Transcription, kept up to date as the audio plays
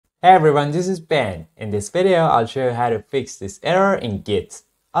Hey everyone, this is Ben. In this video, I'll show you how to fix this error in Git.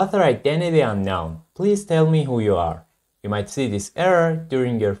 Author identity unknown. Please tell me who you are. You might see this error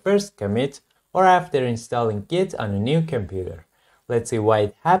during your first commit or after installing Git on a new computer. Let's see why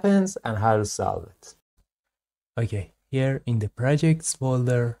it happens and how to solve it. Okay, here in the projects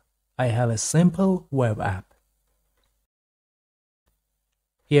folder, I have a simple web app.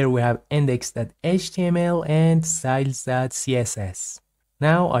 Here we have index.html and styles.css.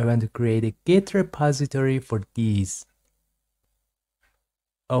 Now I want to create a Git repository for these.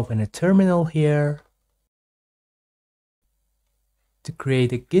 Open a terminal here. To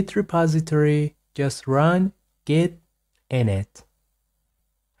create a Git repository, just run git init.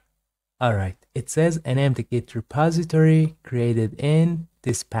 Alright, it says an empty Git repository created in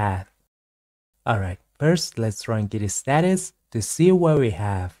this path. Alright, first let's run git status to see what we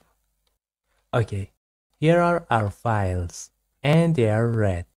have. Okay, here are our files and they are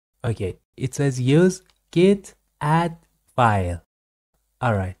red. Okay, it says use git add file.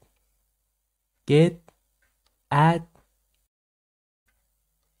 Alright, git add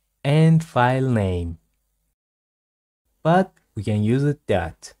and file name. But we can use a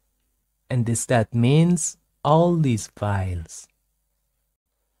dot. And this dot means all these files.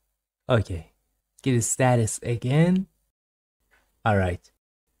 Okay, git status again. Alright,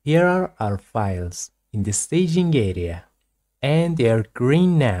 here are our files in the staging area. And they are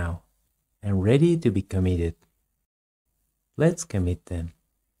green now and ready to be committed. Let's commit them.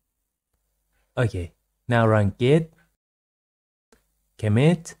 Okay, now run git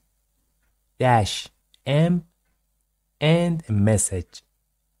commit -m and a message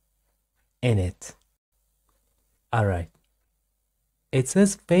init. Alright, it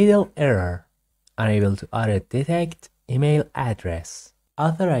says fatal error, unable to auto detect email address,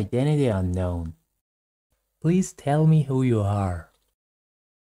 author identity unknown. Please tell me who you are.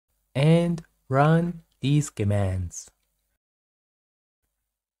 And run these commands.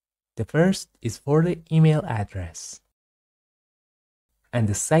 The first is for the email address. And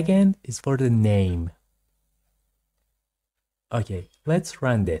the second is for the name. Okay, let's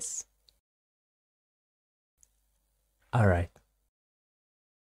run this. Alright.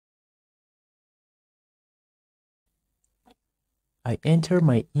 I enter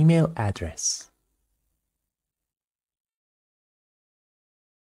my email address.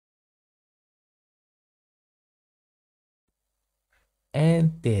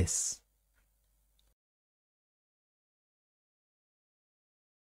 And this.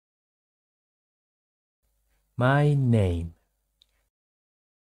 My name.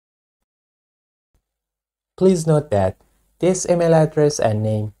 Please note that this email address and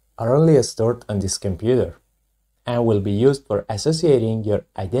name are only stored on this computer and will be used for associating your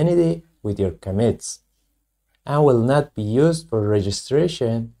identity with your commits and will not be used for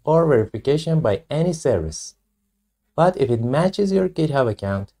registration or verification by any service. But if it matches your GitHub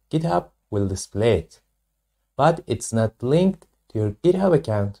account, GitHub will display it. But it's not linked to your GitHub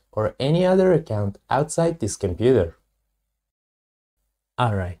account or any other account outside this computer.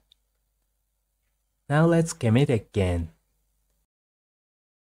 Alright. Now let's commit again.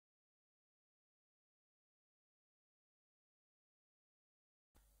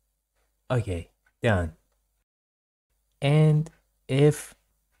 Okay, done. And if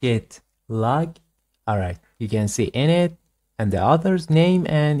git log, alright, you can see init and the author's name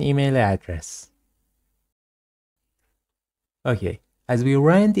and email address. Okay, as we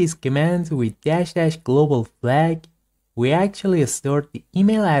ran these commands with -- global flag, we actually stored the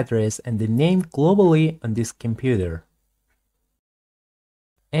email address and the name globally on this computer.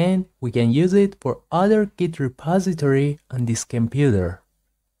 And we can use it for other Git repository on this computer.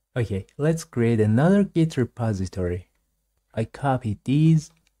 Okay, let's create another Git repository. I copy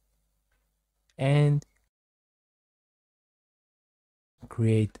these and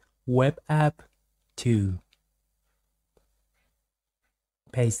create web app 2.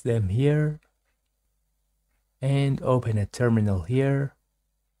 Paste them here and open a terminal here.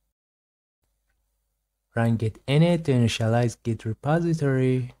 Run git init to initialize Git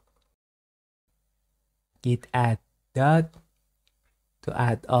repository. Git add dot to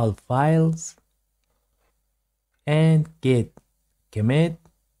add all files. And git commit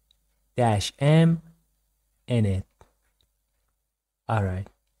 -m init. Alright,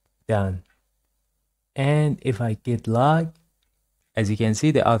 done. And if I git log, as you can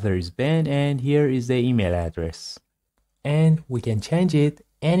see, the author is Ben and here is the email address. And we can change it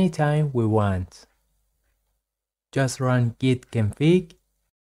anytime we want. Just run git config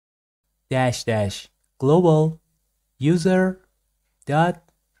 --global user dot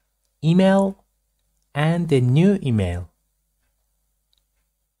email and the new email.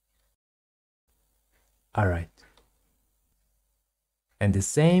 Alright. And the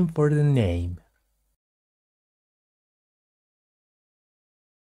same for the name.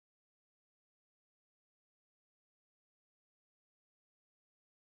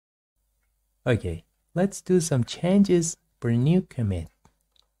 Okay, let's do some changes for new commit.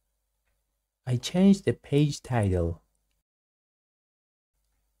 I changed the page title.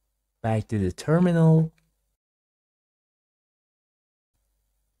 Back to the terminal.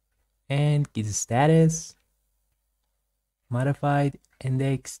 And git status. Modified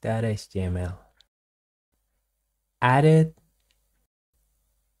index.html. Add it.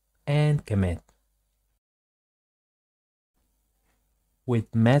 And commit.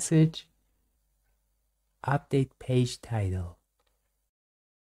 With message. Update page title.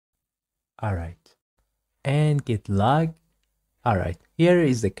 Alright. And git log. Alright, here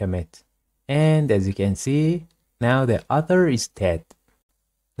is the commit. And as you can see, now the author is Ted.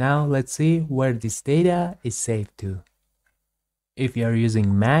 Now let's see where this data is saved to. If you are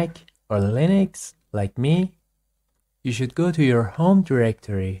using Mac or Linux like me, you should go to your home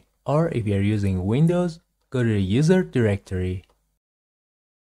directory, or if you are using Windows, go to the user directory.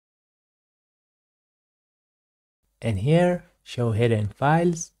 And here, show hidden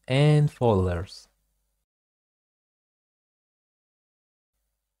files and folders.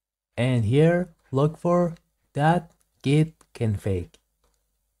 And here, look for .gitconfig.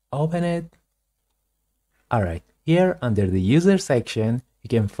 Open it. Alright, here under the user section, you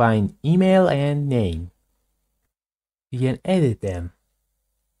can find email and name. You can edit them.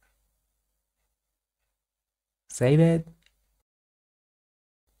 Save it.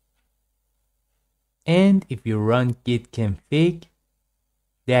 And if you run gitconfig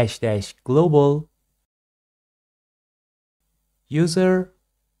 --global user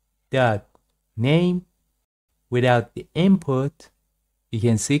dot name without the input, you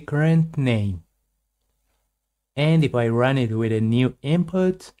can see current name. And if I run it with a new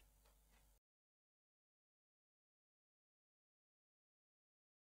input,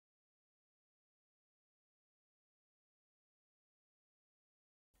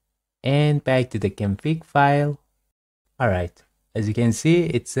 and back to the config file. Alright, as you can see,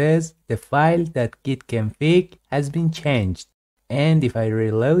 it says the file .gitconfig has been changed. And if I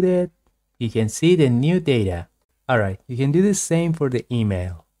reload it, you can see the new data. Alright, you can do the same for the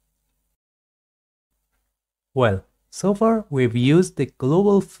email. Well, so far we've used the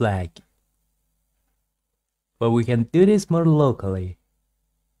global flag. But we can do this more locally.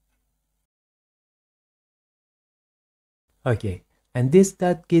 Okay, and this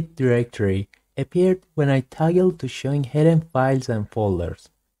 .git directory appeared when I toggled to showing hidden files and folders.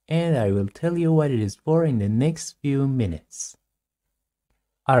 And I will tell you what it is for in the next few minutes.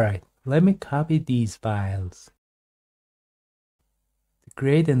 Alright, let me copy these files to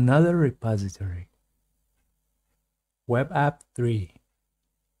create another repository. Web app 3.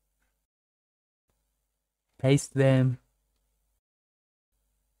 Paste them.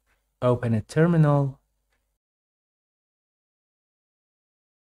 Open a terminal.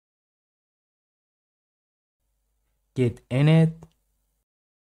 Git init.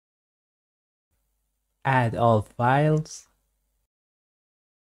 Add all files.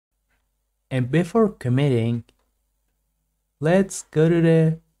 And before committing, let's go to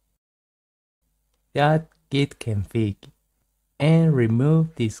the .gitconfig and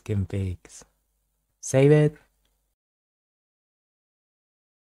remove these configs. Save it.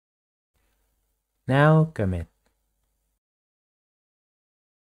 Now commit.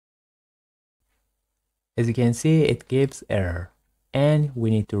 As you can see, it gives error, and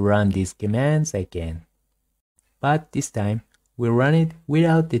we need to run these commands again. But this time, we run it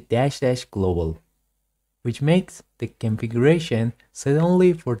without the --global, which makes the configuration set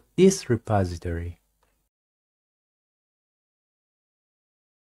only for this repository.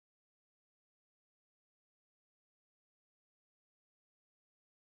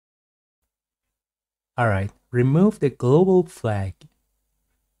 Alright, remove the global flag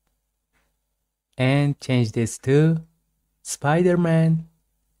and change this to Spider-Man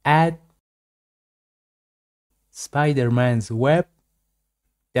at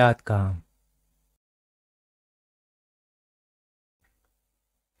spidermansweb.com.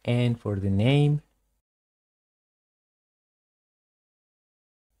 And for the name,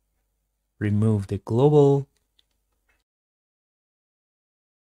 remove the global,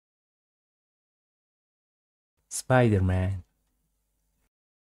 Spider-Man.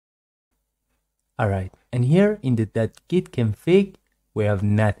 Alright, and here in the .gitconfig, we have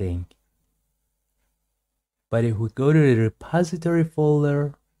nothing. But if we go to the repository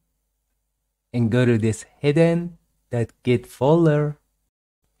folder and go to this hidden .git folder,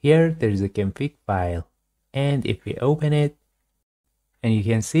 here there's a config file. And if we open it, and you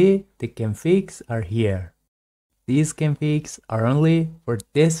can see the configs are here. These configs are only for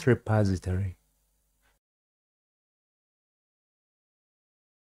this repository.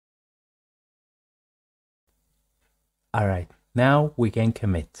 Alright, now we can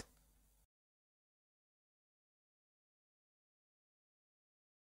commit.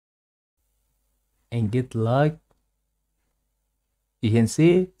 And git log, you can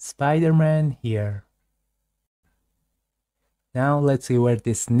see Spider-Man here. Now let's see where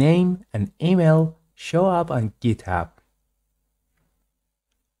this name and email show up on GitHub.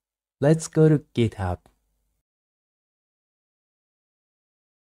 Let's go to GitHub.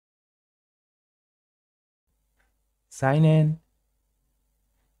 Sign in.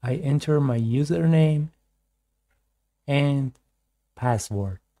 I enter my username and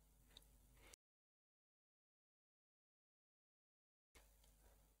password.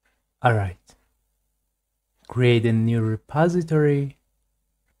 Alright. Create a new repository.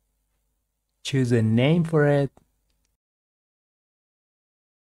 Choose a name for it.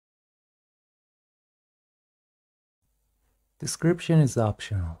 Description is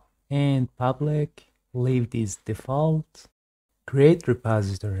optional. And public, leave this default. Create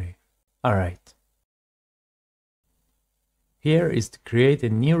repository. Alright. Here is to create a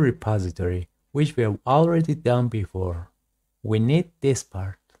new repository, which we have already done before. We need this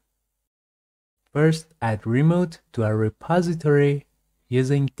part. First, add remote to our repository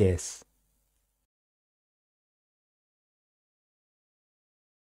using this.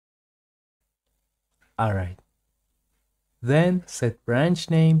 Alright. Then set branch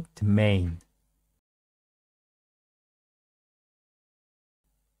name to main.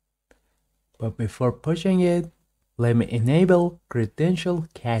 But before pushing it, let me enable credential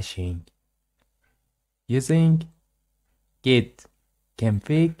caching using git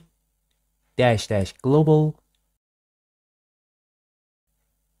config -- global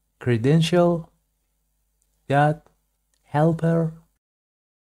credential dot helper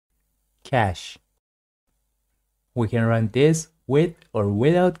cache. We can run this with or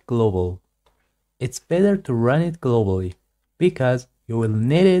without global. It's better to run it globally because you will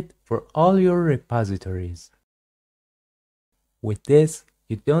need it for all your repositories. With this,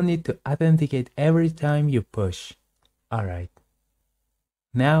 you don't need to authenticate every time you push. Alright.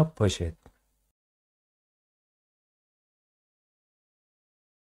 Now push it.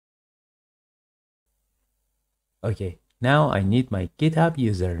 Okay, now I need my GitHub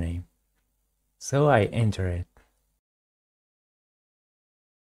username. So I enter it.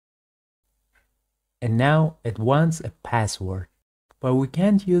 And now it wants a password, but we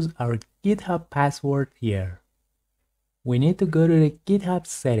can't use our GitHub password here. We need to go to the GitHub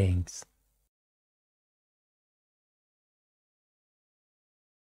settings.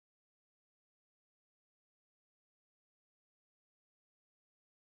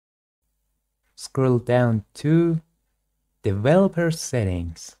 Scroll down to Developer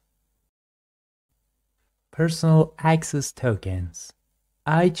Settings. Personal Access Tokens.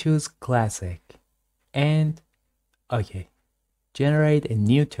 I choose Classic. And, okay, generate a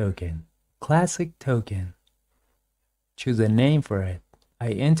new token. Classic token. Choose a name for it. I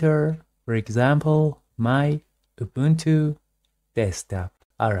enter, for example, my Ubuntu desktop.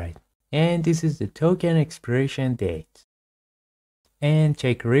 Alright, and this is the token expiration date. And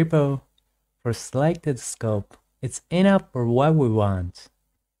check repo. For selected scope, it's enough for what we want.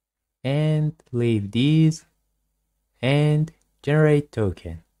 And leave these and generate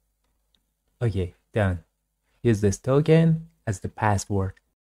token. Okay, done. Use this token as the password.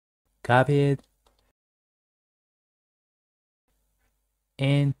 Copy it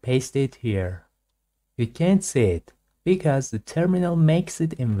and paste it here. You can't see it because the terminal makes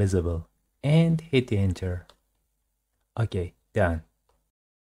it invisible. And hit enter. Okay, done.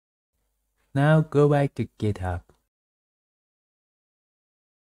 Now go back to GitHub.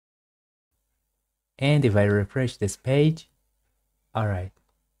 And if I refresh this page, alright.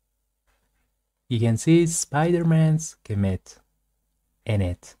 You can see Spider-Man's commit in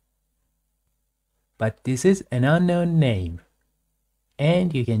it. But this is an unknown name.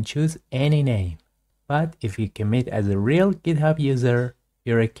 And you can choose any name. But if you commit as a real GitHub user,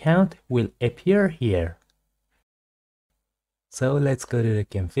 your account will appear here. So let's go to the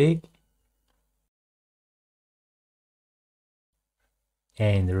config.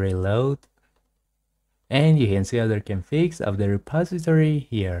 And reload. And you can see other configs of the repository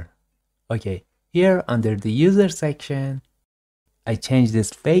here. Okay, here under the user section, I changed this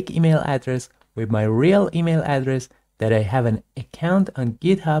fake email address with my real email address that I have an account on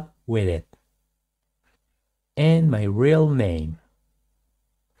GitHub with it. And my real name.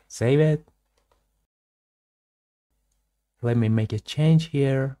 Save it. Let me make a change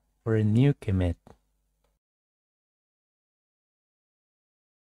here for a new commit.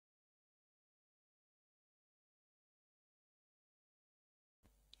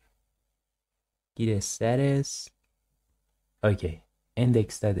 Git status. Okay,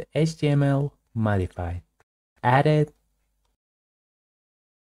 index.html modified, added,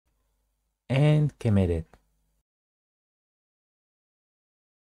 and committed.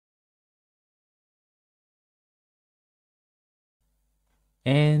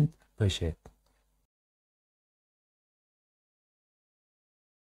 And push it.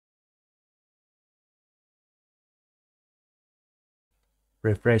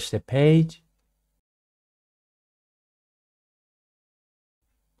 Refresh the page.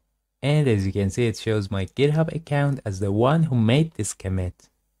 And as you can see, it shows my GitHub account as the one who made this commit.